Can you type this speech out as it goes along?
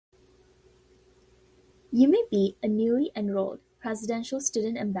You may be a newly enrolled presidential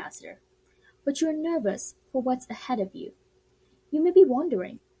student ambassador, but you're nervous for what's ahead of you. You may be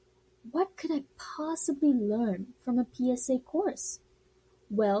wondering, what could I possibly learn from a PSA course?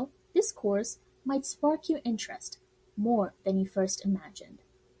 Well, this course might spark your interest more than you first imagined.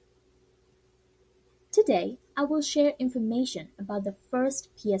 Today, I will share information about the first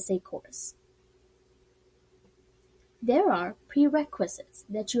PSA course. There are prerequisites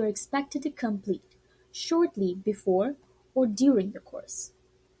that you are expected to complete shortly before or during the course.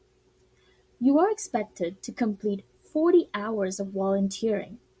 You are expected to complete 40 hours of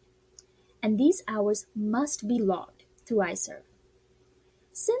volunteering, and these hours must be logged through iServe.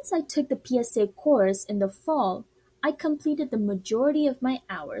 Since I took the PSA course in the fall, I completed the majority of my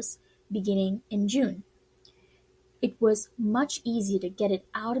hours beginning in June. It was much easier to get it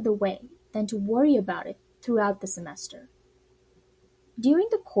out of the way than to worry about it throughout the semester. During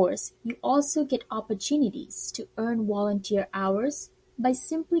the course, you also get opportunities to earn volunteer hours by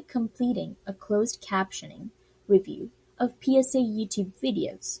simply completing a closed captioning review of PSA YouTube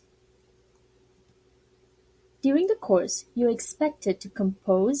videos. During the course, you are expected to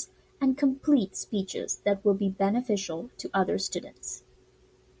compose and complete speeches that will be beneficial to other students.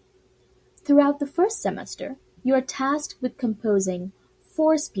 Throughout the first semester, you are tasked with composing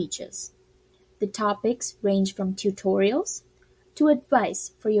 4 speeches. The topics range from tutorials to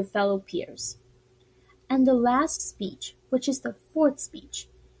advice for your fellow peers. And the last speech, which is the 4th speech,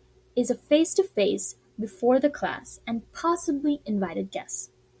 is a face-to-face before the class and possibly invited guests.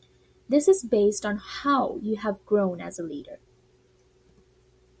 This is based on how you have grown as a leader.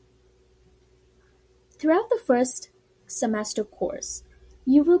 Throughout the first semester course,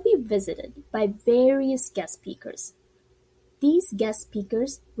 you will be visited by various guest speakers. These guest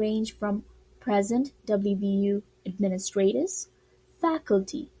speakers range from present WVU administrators,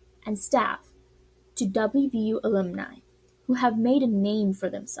 faculty, and staff to WVU alumni who have made a name for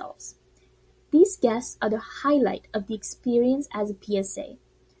themselves. These guests are the highlight of the experience as a PSA.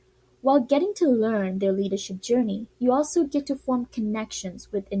 While getting to learn their leadership journey, you also get to form connections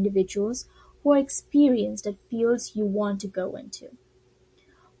with individuals who are experienced at fields you want to go into.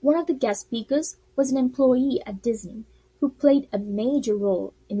 One of the guest speakers was an employee at Disney who played a major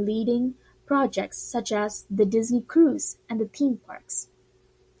role in leading projects such as the Disney Cruise and the theme parks.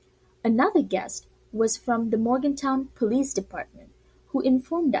 Another guest was from the Morgantown Police Department who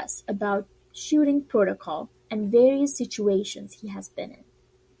informed us about shooting protocol and various situations he has been in.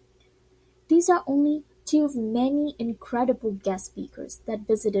 These are only 2 of many incredible guest speakers that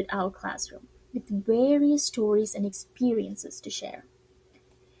visited our classroom with various stories and experiences to share.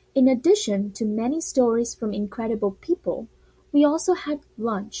 In addition to many stories from incredible people, we also had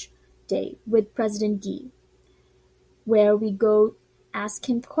lunch day with President Gee, where we go ask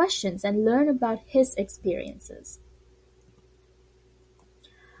him questions and learn about his experiences.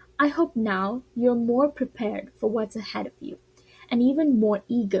 I hope now you're more prepared for what's ahead of you and even more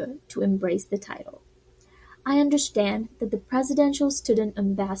eager to embrace the title. I understand that the Presidential Student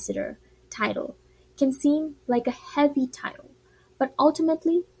Ambassador title can seem like a heavy title, but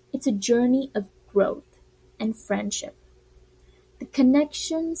ultimately it's a journey of growth and friendship. The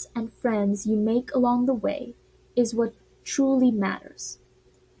connections and friends you make along the way is what truly matters.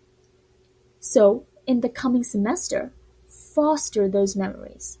 So, in the coming semester, foster those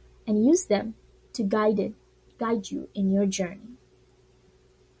memories and use them to guide you in your journey.